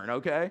bomb burn,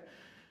 okay?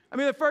 I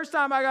mean, the first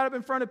time I got up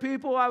in front of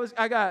people, I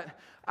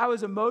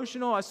was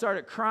emotional. I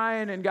started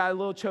crying and got a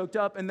little choked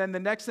up. And then the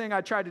next thing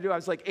I tried to do, I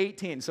was like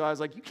 18. So I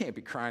was like, you can't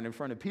be crying in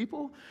front of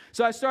people.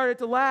 So I started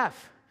to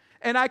laugh.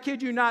 And I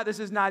kid you not, this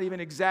is not even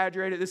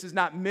exaggerated. This is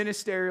not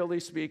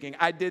ministerially speaking.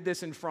 I did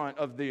this in front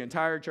of the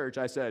entire church.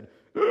 I said,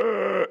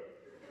 Ugh.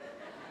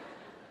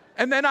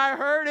 And then I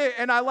heard it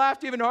and I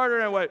laughed even harder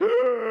and I went,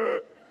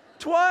 Ugh.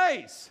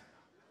 Twice.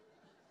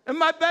 And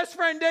my best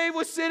friend Dave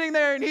was sitting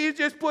there and he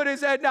just put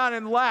his head down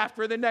and laughed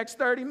for the next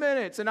 30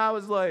 minutes. And I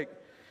was like,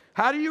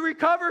 how do you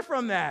recover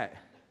from that?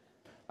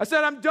 I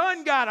said, I'm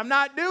done, God. I'm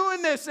not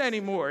doing this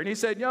anymore. And he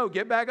said, yo,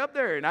 get back up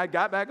there. And I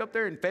got back up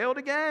there and failed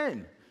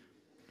again.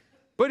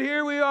 But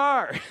here we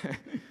are.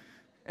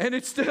 And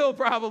it's still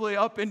probably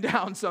up and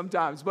down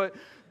sometimes. But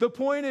the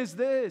point is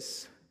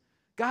this.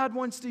 God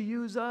wants to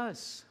use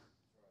us.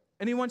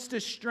 And he wants to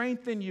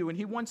strengthen you. And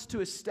he wants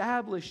to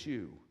establish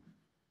you.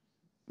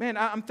 Man,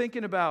 I'm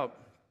thinking about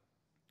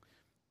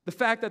the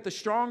fact that the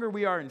stronger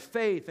we are in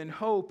faith and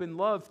hope and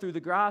love through the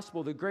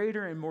gospel, the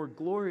greater and more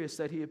glorious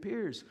that he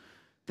appears.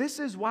 This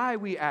is why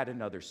we add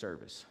another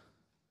service.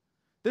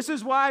 This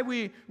is why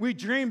we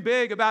dream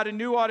big about a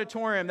new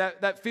auditorium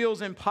that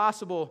feels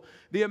impossible,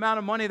 the amount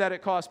of money that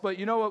it costs. But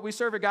you know what? We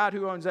serve a God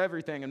who owns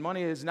everything, and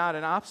money is not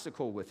an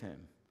obstacle with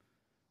him.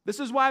 This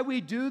is why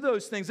we do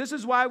those things. This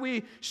is why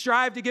we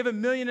strive to give $1.5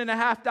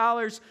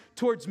 million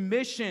towards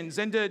missions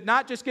and to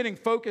not just getting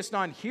focused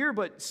on here,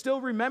 but still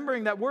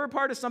remembering that we're a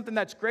part of something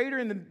that's greater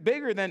and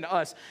bigger than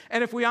us.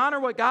 And if we honor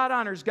what God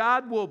honors,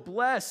 God will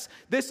bless.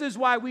 This is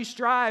why we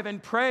strive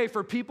and pray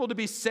for people to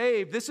be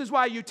saved. This is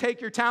why you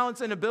take your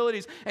talents and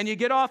abilities and you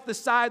get off the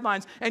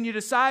sidelines and you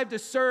decide to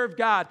serve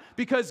God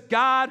because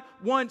God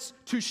wants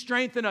to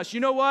strengthen us. You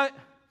know what?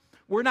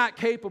 We're not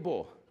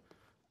capable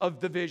of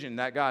the vision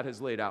that God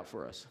has laid out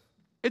for us.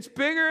 It's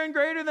bigger and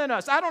greater than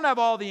us. I don't have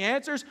all the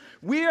answers.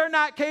 We are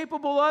not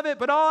capable of it,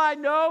 but all I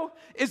know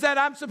is that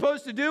I'm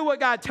supposed to do what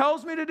God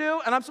tells me to do,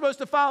 and I'm supposed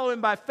to follow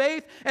him by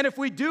faith. And if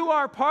we do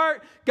our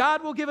part,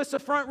 God will give us a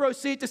front row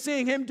seat to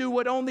seeing him do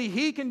what only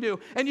he can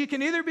do. And you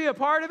can either be a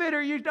part of it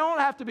or you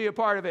don't have to be a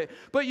part of it.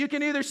 But you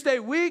can either stay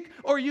weak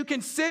or you can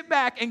sit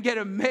back and get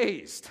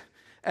amazed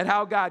at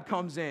how God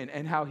comes in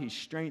and how he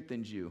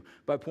strengthens you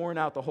by pouring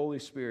out the Holy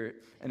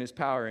Spirit and his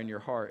power in your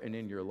heart and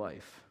in your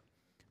life.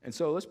 And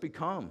so let's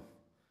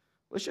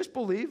just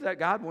believe that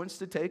God wants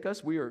to take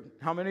us.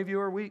 How many of you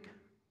are weak?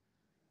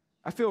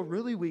 I feel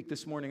really weak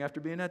this morning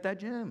after being at that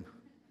gym.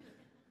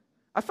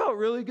 I felt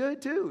really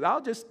good too.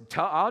 I'll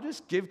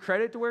just give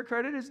credit to where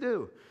credit is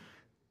due.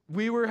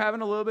 We were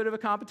having a little bit of a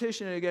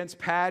competition against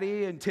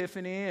Patty and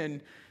Tiffany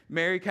and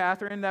Mary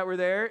Catherine that were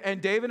there,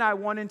 and Dave and I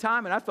won in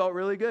time, and I felt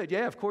really good.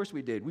 Yeah, of course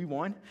we did. We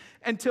won.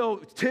 Until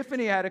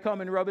Tiffany had to come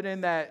and rub it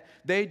in that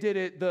they did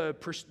it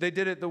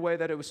the way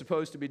that it was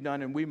supposed to be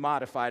done, and we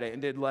modified it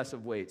and did less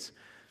of weights.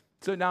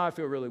 So now I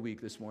feel really weak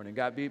this morning.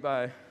 Got beat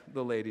by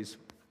the ladies.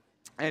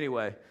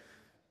 Anyway,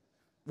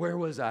 where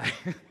was I?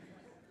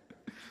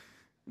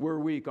 We're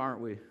weak, aren't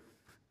we?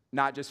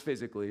 Not just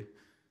physically,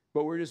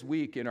 but we're just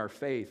weak in our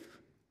faith.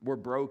 We're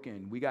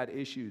broken. We got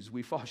issues.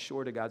 We fall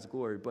short of God's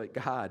glory, but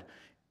God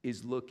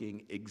is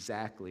looking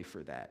exactly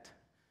for that.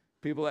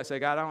 People that say,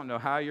 God, I don't know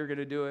how you're going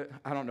to do it.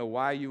 I don't know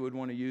why you would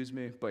want to use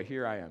me, but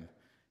here I am.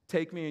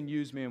 Take me and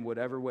use me in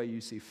whatever way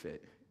you see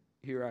fit.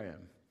 Here I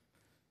am.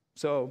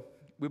 So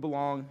we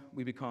belong,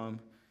 we become,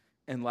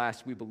 and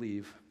last we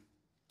believe.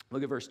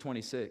 Look at verse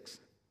 26.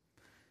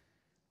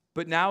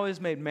 But now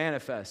is made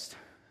manifest,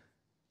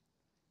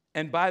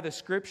 and by the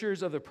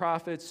scriptures of the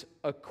prophets,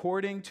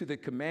 according to the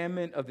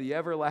commandment of the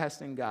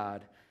everlasting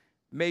God,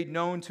 made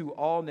known to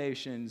all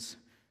nations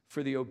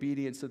for the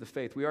obedience of the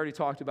faith. We already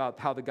talked about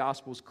how the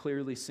gospel is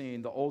clearly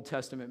seen. The Old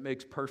Testament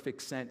makes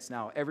perfect sense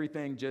now.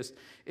 Everything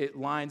it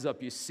lines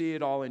up. You see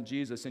it all in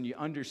Jesus, and you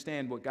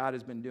understand what God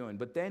has been doing.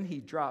 But then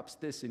he drops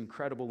this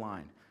incredible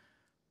line.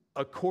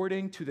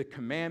 According to the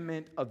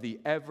commandment of the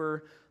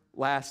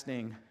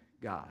everlasting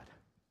God.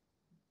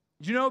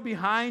 Do you know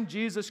behind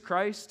Jesus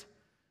Christ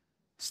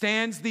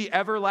stands the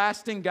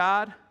everlasting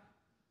God?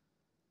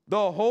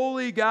 The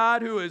holy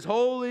God who is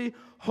holy,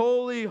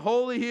 holy,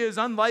 holy. He is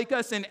unlike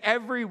us in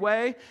every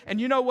way. And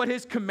you know what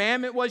his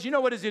commandment was? You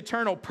know what his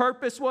eternal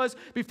purpose was?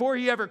 Before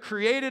he ever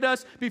created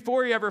us,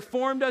 before he ever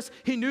formed us,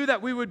 he knew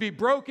that we would be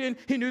broken.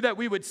 He knew that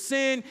we would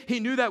sin.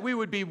 He knew that we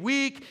would be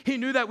weak. He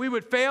knew that we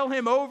would fail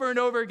him over and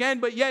over again.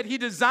 But yet he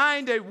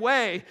designed a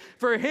way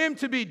for him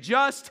to be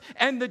just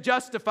and the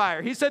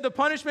justifier. He said the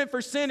punishment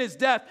for sin is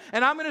death.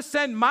 And I'm going to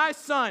send my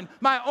son,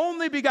 my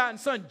only begotten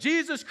son,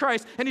 Jesus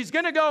Christ. And he's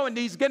going to go and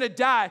he's going to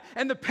die.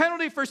 And the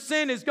penalty for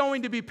sin is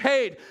going to be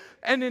paid.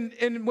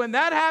 And when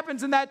that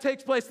happens and that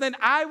takes place, then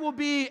I will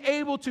be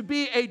able to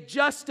be a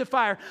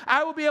justifier.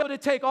 I will be able to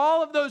take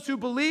all of those who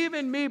believe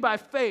in me by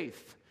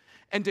faith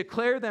and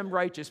declare them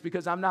righteous,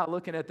 because I'm not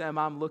looking at them,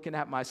 I'm looking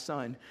at my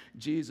son,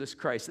 Jesus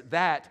Christ.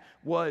 That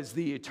was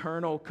the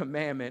eternal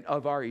commandment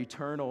of our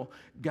eternal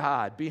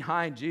God.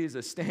 Behind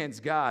Jesus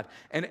stands God,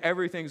 and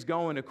everything's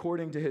going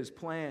according to his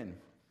plan.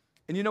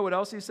 And you know what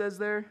else he says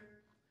there?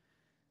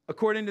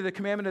 According to the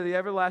commandment of the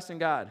everlasting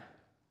God,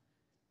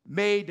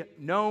 made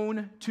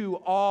known to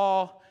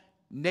all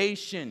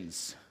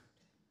nations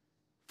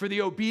for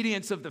the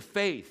obedience of the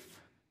faith.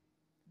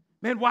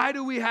 Man, why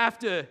do we have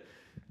to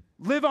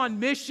live on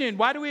mission?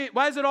 Why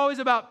is it always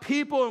about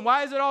people? And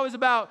why is it always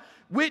about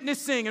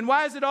witnessing? And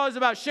why is it always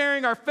about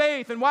sharing our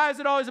faith? And why is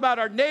it always about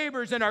our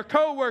neighbors and our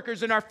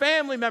coworkers and our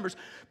family members?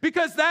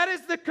 Because that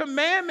is the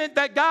commandment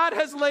that God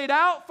has laid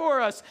out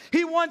for us.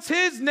 He wants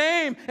his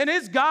name and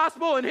his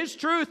gospel and his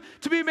truth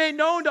to be made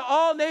known to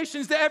all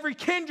nations, to every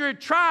kindred,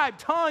 tribe,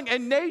 tongue,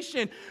 and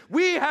nation.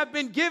 We have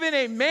been given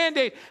a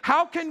mandate.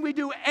 How can we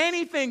do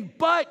anything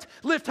but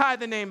lift high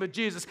the name of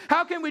Jesus?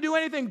 How can we do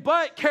anything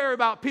but care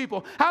about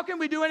people? How can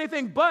we do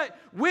anything but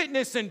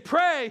witness and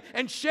pray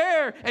and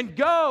share and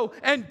go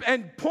and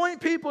point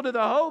people to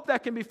the hope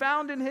that can be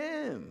found in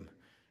him?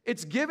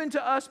 It's given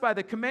to us by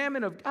the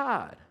commandment of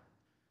God.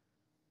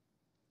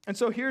 And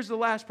so here's the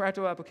last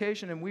practical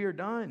application, and we are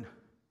done.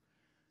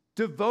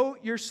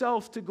 Devote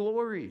yourself to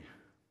glory.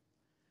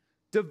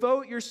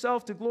 Devote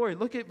yourself to glory.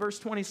 Look at verse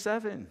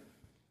 27.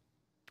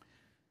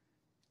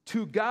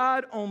 To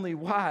God only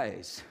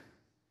wise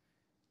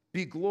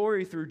be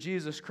glory through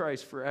Jesus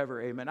Christ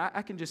forever. Amen.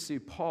 I can just see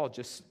Paul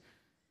just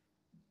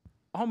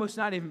almost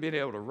not even being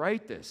able to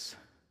write this.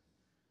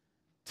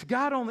 To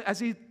God only, as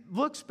he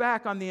looks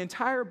back on the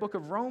entire book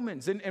of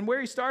Romans and where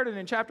he started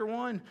in chapter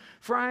 1,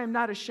 for I am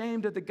not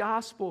ashamed of the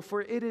gospel,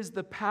 for it is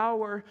the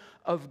power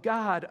of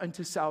God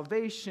unto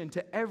salvation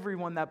to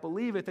everyone that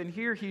believeth. And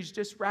here he's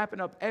just wrapping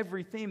up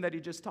every theme that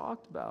he just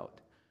talked about.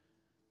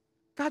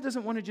 God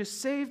doesn't want to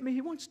just save me,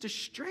 he wants to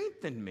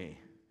strengthen me.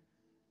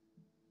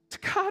 To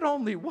God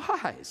only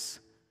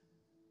wise.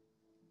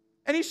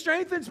 And he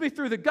strengthens me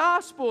through the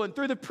gospel and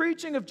through the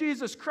preaching of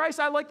Jesus Christ.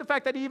 I like the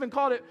fact that he even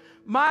called it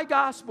my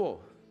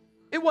gospel.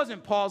 It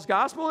wasn't Paul's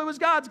gospel, it was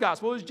God's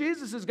gospel, it was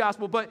Jesus'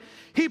 gospel, but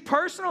he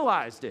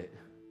personalized it.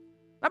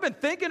 I've been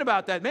thinking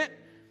about that, man.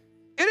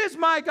 It is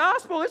my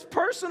gospel, it's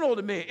personal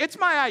to me. It's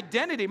my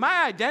identity.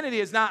 My identity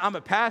is not I'm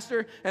a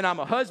pastor and I'm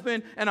a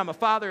husband and I'm a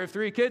father of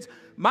 3 kids.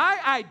 My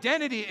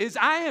identity is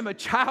I am a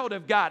child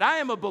of God. I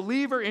am a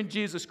believer in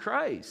Jesus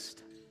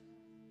Christ.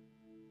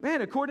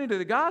 Man, according to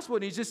the gospel,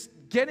 and he's just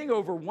getting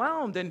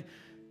overwhelmed, and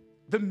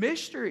the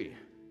mystery.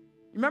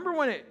 Remember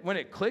when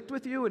it clicked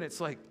with you and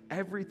it's like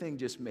everything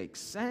just makes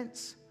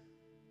sense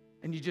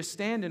and you just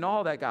stand in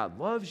awe that God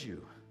loves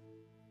you.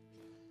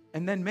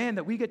 And then, man,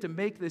 that we get to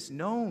make this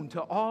known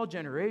to all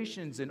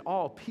generations and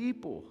all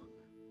people.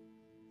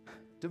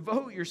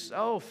 Devote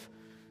yourself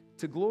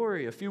to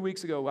glory. A few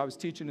weeks ago, I was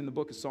teaching in the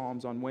book of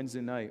Psalms on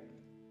Wednesday night,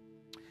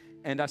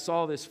 and I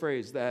saw this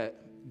phrase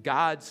that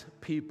God's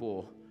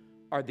people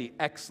are the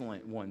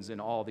excellent ones in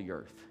all the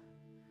earth.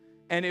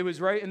 And it was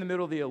right in the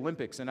middle of the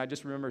Olympics, and I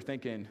just remember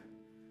thinking,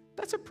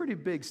 that's a pretty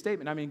big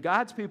statement. I mean,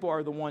 God's people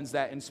are the ones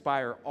that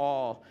inspire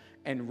awe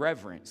and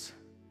reverence.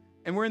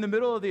 And we're in the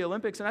middle of the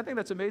Olympics, and I think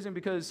that's amazing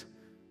because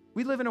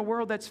we live in a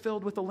world that's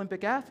filled with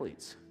Olympic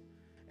athletes.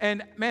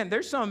 And man,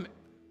 there's some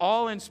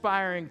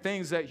awe-inspiring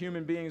things that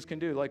human beings can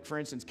do. Like, for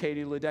instance,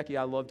 Katie Ledecky.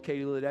 I loved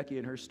Katie Ledecky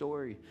and her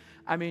story.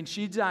 I mean,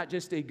 she's not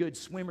just a good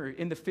swimmer.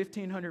 In the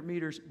 1,500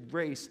 meters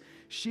race,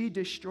 she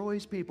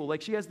destroys people.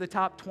 Like, she has the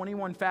top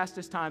 21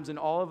 fastest times in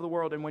all of the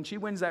world. And when she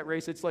wins that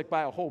race, it's like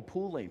by a whole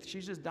pool length.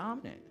 She's just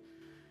dominant.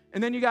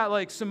 And then you got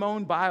like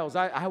Simone Biles.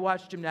 I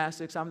watched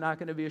gymnastics. I'm not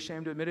going to be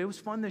ashamed to admit it. It was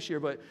fun this year.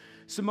 But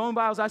Simone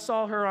Biles, I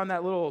saw her on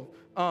that little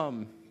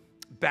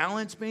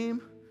balance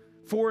beam,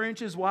 4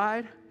 inches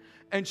wide.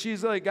 And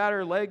she's like got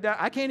her leg down.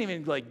 I can't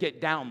even like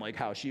get down like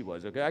how she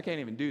was, okay? I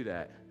can't even do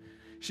that.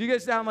 She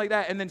gets down like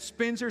that and then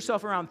spins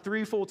herself around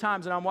 3 full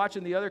times. And I'm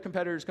watching the other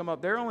competitors come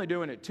up. They're only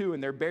doing it 2,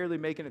 and they're barely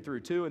making it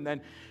through 2. And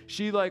then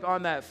she, like,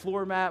 on that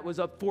floor mat was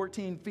up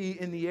 14 feet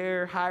in the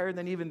air, higher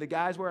than even the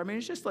guys were. I mean,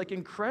 it's just, like,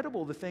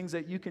 incredible the things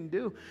that you can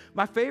do.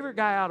 My favorite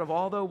guy out of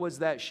all, though, was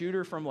that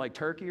shooter from, like,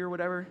 Turkey or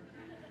whatever.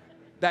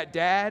 That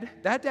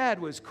dad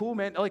was cool,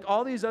 man. Like,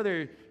 all these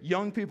other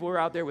young people are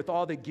out there with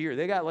all the gear.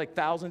 They got, like,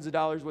 thousands of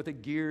dollars worth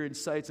of gear and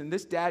sights. And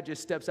this dad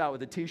just steps out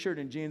with a T-shirt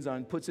and jeans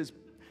on, puts his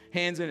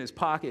hands in his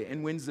pocket,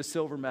 and wins the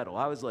silver medal.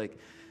 I was like,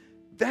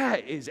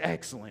 that is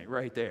excellent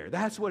right there.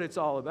 That's what it's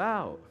all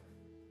about.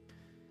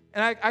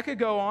 And I could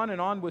go on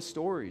and on with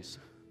stories.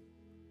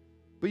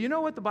 But you know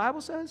what the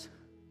Bible says?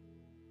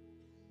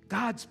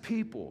 God's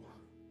people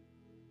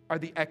are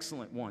the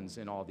excellent ones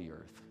in all the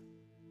earth.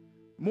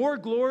 More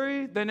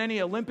glory than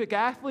any Olympic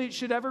athlete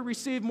should ever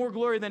receive, more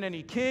glory than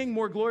any king,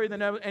 more glory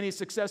than any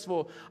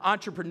successful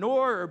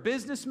entrepreneur or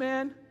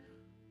businessman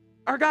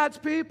are God's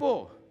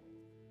people.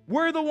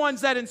 We're the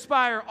ones that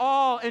inspire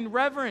awe and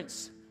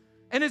reverence.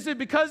 And is it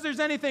because there's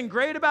anything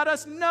great about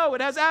us? No,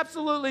 it has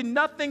absolutely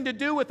nothing to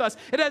do with us.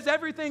 It has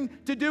everything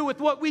to do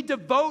with what we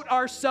devote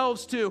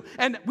ourselves to.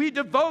 And we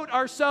devote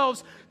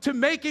ourselves to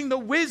making the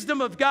wisdom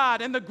of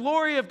God and the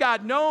glory of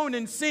God known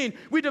and seen.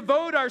 We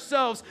devote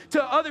ourselves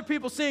to other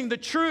people seeing the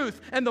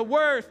truth and the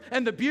worth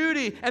and the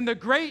beauty and the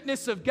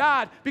greatness of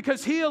God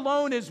because He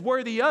alone is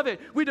worthy of it.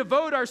 We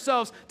devote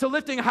ourselves to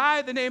lifting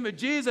high the name of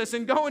Jesus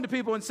and going to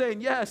people and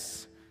saying,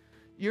 yes,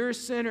 you're a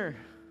sinner.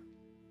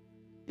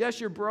 Yes,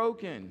 you're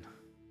broken.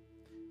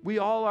 We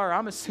all are.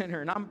 I'm a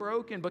sinner and I'm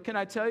broken. But can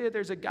I tell you,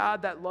 there's a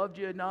God that loved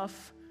you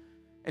enough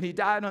and He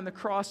died on the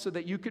cross so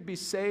that you could be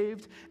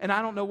saved. And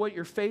I don't know what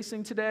you're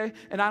facing today,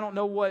 and I don't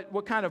know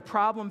what kind of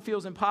problem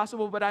feels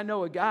impossible, but I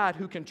know a God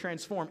who can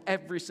transform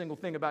every single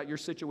thing about your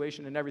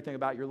situation and everything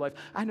about your life.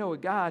 I know a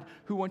God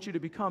who wants you to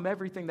become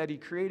everything that He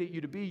created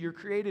you to be. You're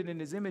created in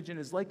His image and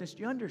His likeness.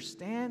 Do you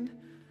understand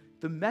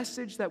the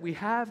message that we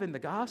have in the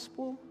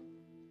gospel?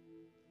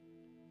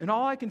 And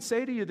all I can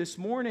say to you this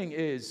morning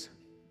is,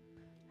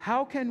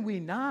 how can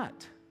we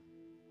not?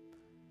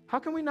 How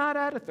can we not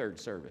add a third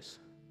service?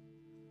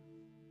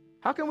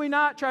 How can we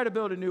not try to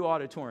build a new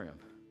auditorium?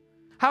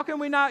 How can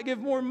we not give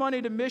more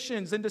money to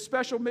missions and to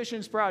special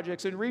missions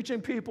projects and reaching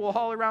people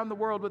all around the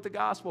world with the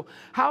gospel?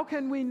 How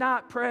can we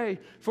not pray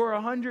for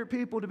 100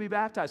 people to be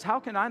baptized? How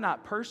can I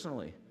not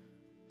personally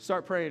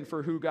start praying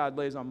for who God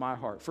lays on my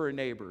heart, for a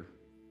neighbor?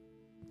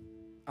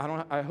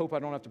 I hope I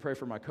don't have to pray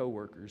for my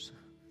coworkers,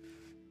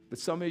 but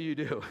some of you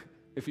do.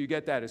 If you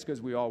get that, it's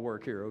because we all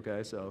work here,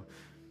 okay?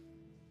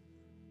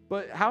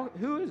 But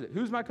who is it?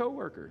 Who's my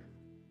coworker?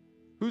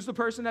 Who's the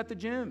person at the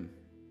gym?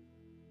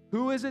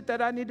 Who is it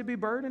that I need to be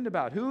burdened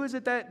about? Who is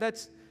it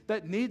that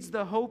needs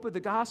the hope of the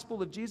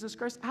gospel of Jesus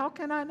Christ? How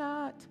can I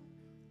not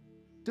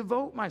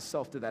devote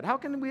myself to that? How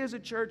can we as a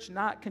church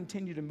not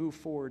continue to move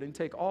forward and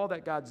take all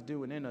that God's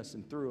doing in us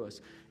and through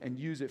us and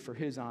use it for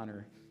His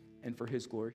honor and for His glory?